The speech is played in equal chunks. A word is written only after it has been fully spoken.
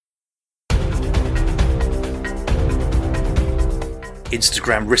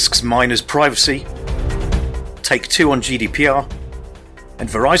Instagram risks minors' privacy, Take-Two on GDPR, and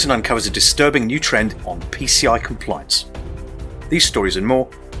Verizon uncovers a disturbing new trend on PCI compliance. These stories and more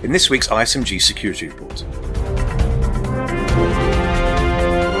in this week's ISMG Security Report.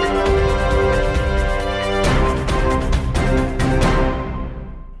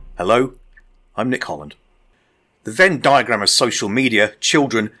 Hello, I'm Nick Holland. The Venn diagram of social media,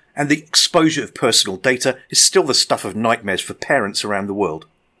 children, and the exposure of personal data is still the stuff of nightmares for parents around the world.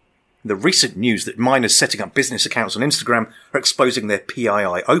 The recent news that minors setting up business accounts on Instagram are exposing their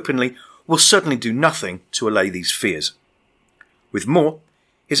PII openly will certainly do nothing to allay these fears. With more,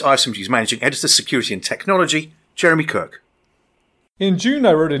 here's ISMG's Managing Editor, Security and Technology, Jeremy Kirk. In June,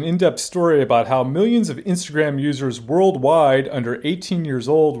 I wrote an in-depth story about how millions of Instagram users worldwide under 18 years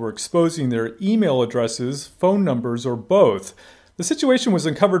old were exposing their email addresses, phone numbers, or both. The situation was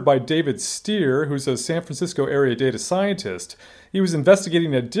uncovered by David Steer, who's a San Francisco area data scientist. He was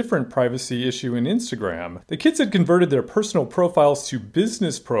investigating a different privacy issue in Instagram. The kids had converted their personal profiles to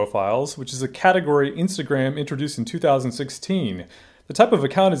business profiles, which is a category Instagram introduced in 2016. The type of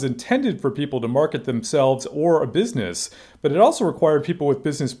account is intended for people to market themselves or a business, but it also required people with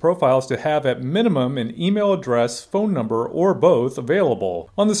business profiles to have at minimum an email address, phone number, or both available.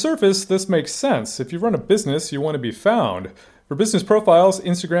 On the surface, this makes sense. If you run a business, you want to be found. For business profiles,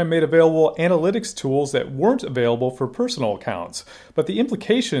 Instagram made available analytics tools that weren't available for personal accounts, but the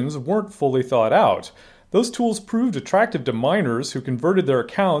implications weren't fully thought out. Those tools proved attractive to minors who converted their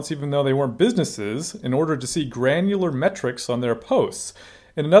accounts even though they weren't businesses in order to see granular metrics on their posts.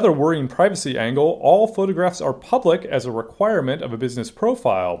 In another worrying privacy angle, all photographs are public as a requirement of a business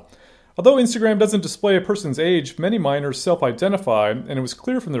profile. Although Instagram doesn't display a person's age, many minors self-identify, and it was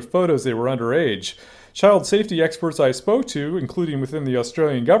clear from their photos they were underage. Child safety experts I spoke to, including within the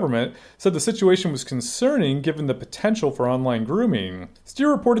Australian government, said the situation was concerning given the potential for online grooming.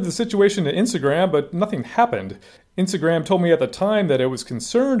 Steer reported the situation to Instagram, but nothing happened. Instagram told me at the time that it was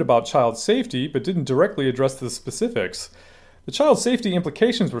concerned about child safety, but didn't directly address the specifics. The child safety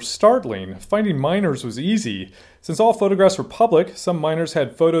implications were startling. Finding minors was easy. Since all photographs were public, some minors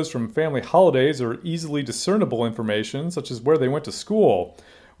had photos from family holidays or easily discernible information, such as where they went to school.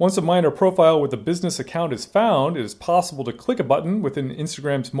 Once a minor profile with a business account is found, it is possible to click a button within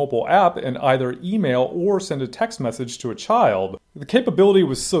Instagram's mobile app and either email or send a text message to a child. The capability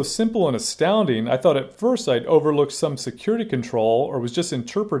was so simple and astounding, I thought at first I'd overlooked some security control or was just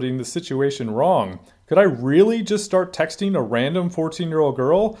interpreting the situation wrong. Could I really just start texting a random 14-year-old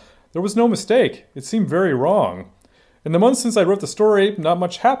girl? There was no mistake. It seemed very wrong. In the months since I wrote the story, not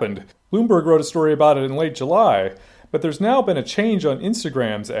much happened. Bloomberg wrote a story about it in late July. But there's now been a change on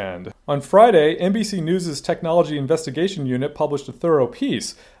Instagram's end. On Friday, NBC News' Technology Investigation Unit published a thorough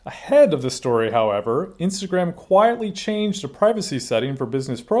piece. Ahead of the story, however, Instagram quietly changed a privacy setting for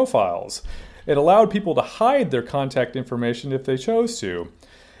business profiles. It allowed people to hide their contact information if they chose to.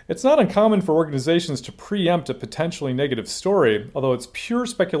 It's not uncommon for organizations to preempt a potentially negative story, although it's pure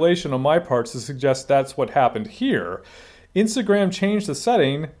speculation on my part to suggest that's what happened here. Instagram changed the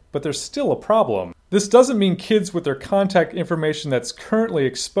setting, but there's still a problem. This doesn't mean kids with their contact information that's currently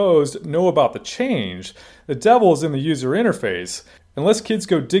exposed know about the change. The devil is in the user interface. Unless kids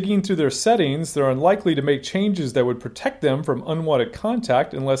go digging through their settings, they're unlikely to make changes that would protect them from unwanted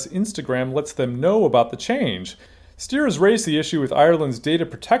contact unless Instagram lets them know about the change. Steer has raised the issue with Ireland's Data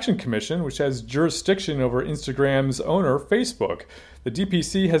Protection Commission, which has jurisdiction over Instagram's owner, Facebook. The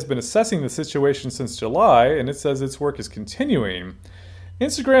DPC has been assessing the situation since July, and it says its work is continuing.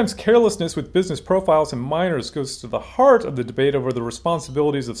 Instagram's carelessness with business profiles and minors goes to the heart of the debate over the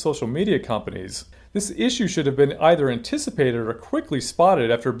responsibilities of social media companies. This issue should have been either anticipated or quickly spotted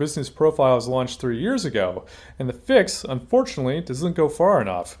after business profiles launched 3 years ago, and the fix, unfortunately, doesn't go far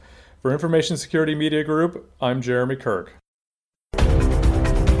enough. For Information Security Media Group, I'm Jeremy Kirk.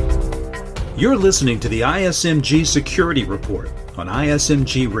 You're listening to the ISMG Security Report on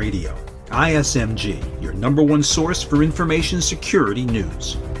ISMG Radio. ISMG, your number one source for information security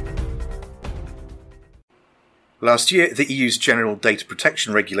news. Last year, the EU's General Data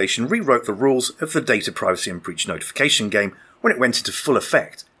Protection Regulation rewrote the rules of the data privacy and breach notification game when it went into full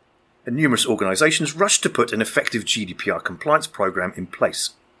effect, and numerous organisations rushed to put an effective GDPR compliance programme in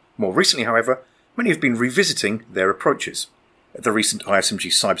place. More recently, however, many have been revisiting their approaches. At the recent ISMG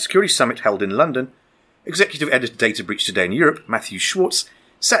Cybersecurity Summit held in London, Executive Editor Data Breach Today in Europe, Matthew Schwartz,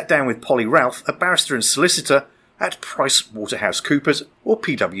 sat down with Polly Ralph, a barrister and solicitor at PricewaterhouseCoopers, or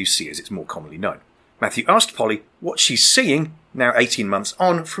PwC as it's more commonly known. Matthew asked Polly what she's seeing, now 18 months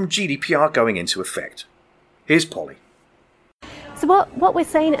on, from GDPR going into effect. Here's Polly. So what we're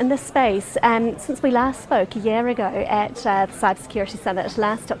seeing in this space, since we last spoke a year ago at the Cybersecurity Summit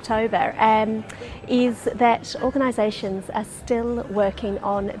last October, is that organisations are still working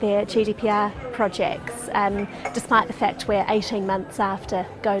on their GDPR projects, despite the fact we're 18 months after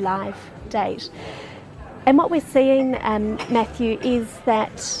go live date. And what we're seeing, Matthew, is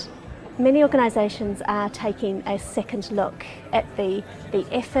that many organisations are taking a second look at the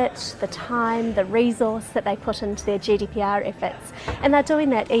effort, the time, the resource that they put into their GDPR efforts, and they're doing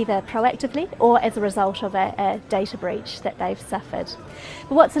that either proactively or as a result of a data breach that they've suffered.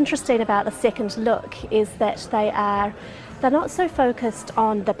 But what's interesting about the second look is that they're not so focused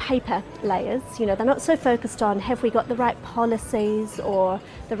on the paper layers, they're not so focused on have we got the right policies or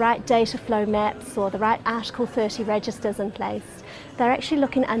the right data flow maps or the right Article 30 registers in place. They're actually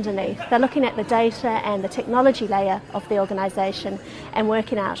looking underneath. They're looking at the data and the technology layer of the organisation and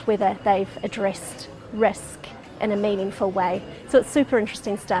working out whether they've addressed risk in a meaningful way. So it's super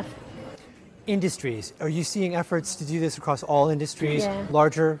interesting stuff. Industries. Are you seeing efforts to do this across all industries, Yeah.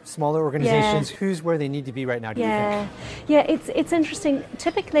 larger, smaller organizations? Who's where they need to be right now, do you think? Yeah, it's interesting.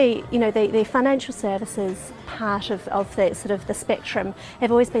 Typically, the financial services part of the sort of the spectrum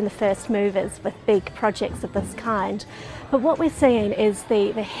have always been the first movers with big projects of this kind. But what we're seeing is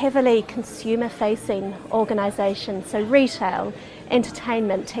the heavily consumer-facing organisations, so retail,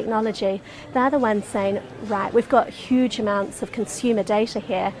 entertainment, technology, they're the ones saying, right, we've got huge amounts of consumer data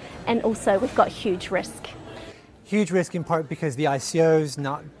here, and also we've got huge risk. Huge risk in part because the ICO's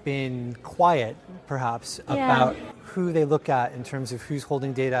not been quiet, perhaps, about who they look at in terms of who's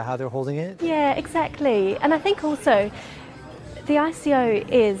holding data, how they're holding it. Yeah, exactly. And I think also the ICO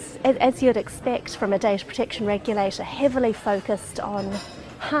is, as you'd expect from a data protection regulator, heavily focused on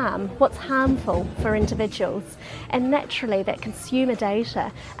harm, what's harmful for individuals, and naturally that consumer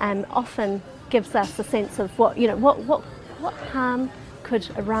data often gives us a sense of what harm could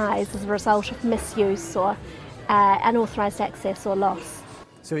arise as a result of misuse or unauthorised access or loss.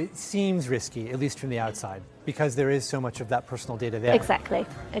 So it seems risky, at least from the outside, because there is so much of that personal data there. Exactly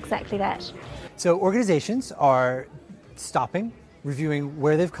that. So organizations are stopping, reviewing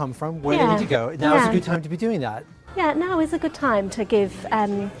where they've come from, where they need to go. Now is a good time to be doing that. Yeah, now is a good time to give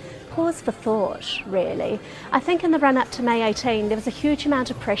pause for thought, really. I think in the run-up to May 18, there was a huge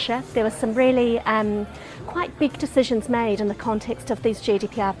amount of pressure. There were some really quite big decisions made in the context of these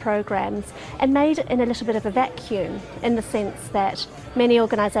GDPR programs, and made in a little bit of a vacuum, in the sense that many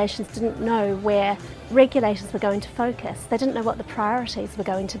organisations didn't know where regulators were going to focus. They didn't know what the priorities were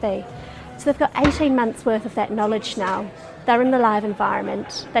going to be. So they've got 18 months worth of that knowledge now. They're in the live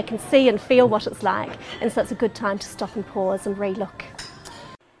environment, they can see and feel what it's like, and so it's a good time to stop and pause and relook.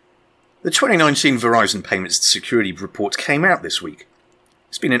 The 2019 Verizon Payments Security Report came out this week.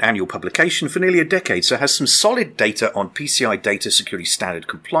 It's been an annual publication for nearly a decade, so has some solid data on PCI Data Security Standard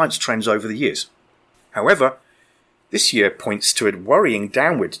compliance trends over the years. However, this year points to a worrying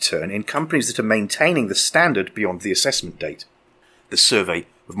downward turn in companies that are maintaining the standard beyond the assessment date. The survey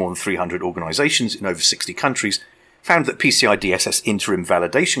of more than 300 organisations in over 60 countries found that PCI DSS interim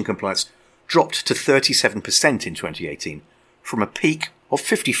validation compliance dropped to 37% in 2018, from a peak of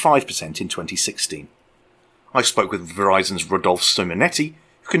 55% in 2016. I spoke with Verizon's Rodolfo Simonetti,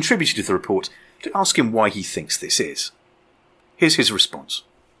 who contributed to the report, to ask him why he thinks this is. Here's his response.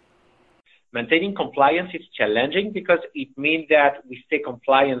 Maintaining compliance is challenging because it means that we stay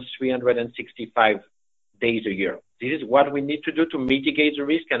compliant 365 days a year. This is what we need to do to mitigate the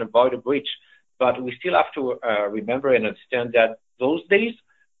risk and avoid a breach. But we still have to remember and understand that those days,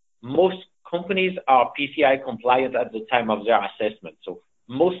 most companies are PCI compliant at the time of their assessment. So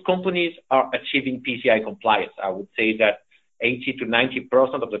most companies are achieving PCI compliance. I would say that 80 to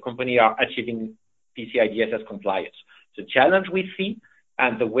 90% of the company are achieving PCI DSS compliance. The challenge we see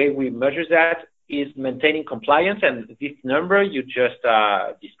and the way we measure that is maintaining compliance. And this number you just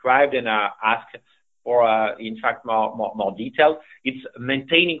described and asked for, in fact, more detail, it's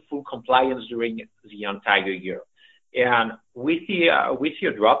maintaining full compliance during the entire year. And we see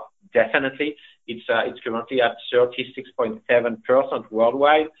a drop, definitely. It's currently at 36.7%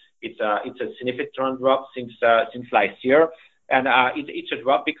 worldwide. It's a significant drop since last year. And it's a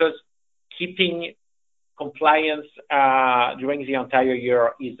drop because keeping compliance during the entire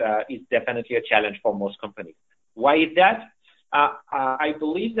year is definitely a challenge for most companies. Why is that? I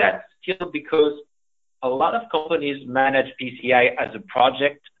believe that still because a lot of companies manage PCI as a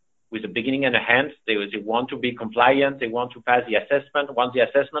project with a beginning and a end. They want to be compliant. They want to pass the assessment. Once the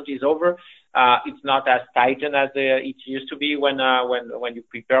assessment is over, it's not as tightened as it used to be when you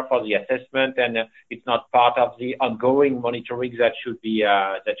prepare for the assessment, and it's not part of the ongoing monitoring that should be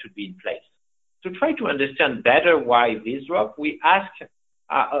in place. to try to understand better why this dropped, we asked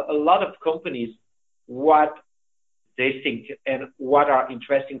a lot of companies what they think and what are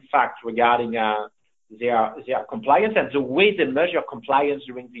interesting facts regarding their compliance and the way they measure compliance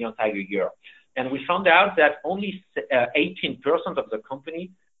during the entire year. And we found out that only 18% of the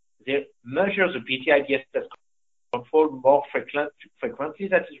company, they measure the PCI DSS control more frequently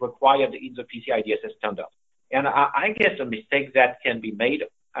than is required in the PCI DSS standard. And I guess a mistake that can be made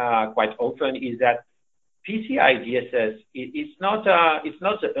quite often is that PCI DSS it's not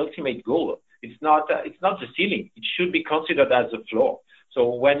the ultimate goal. It's not the ceiling. It should be considered as the floor. So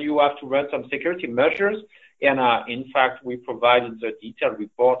when you have to run some security measures, and in fact we provided the detailed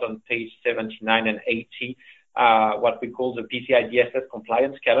report on page 79 and 80, what we call the PCI DSS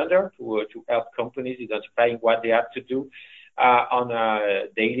compliance calendar to help companies identifying what they have to do on a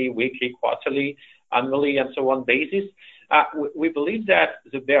daily, weekly, quarterly, annually, and so on basis. We believe that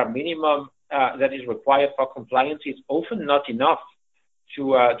the bare minimum that is required for compliance is often not enough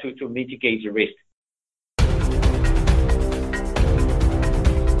to mitigate the risk.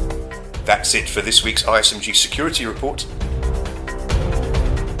 That's it for this week's ISMG Security Report.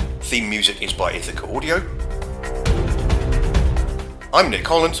 Theme music is by Ithaca Audio. I'm Nick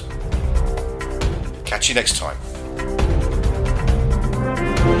Holland. Catch you next time.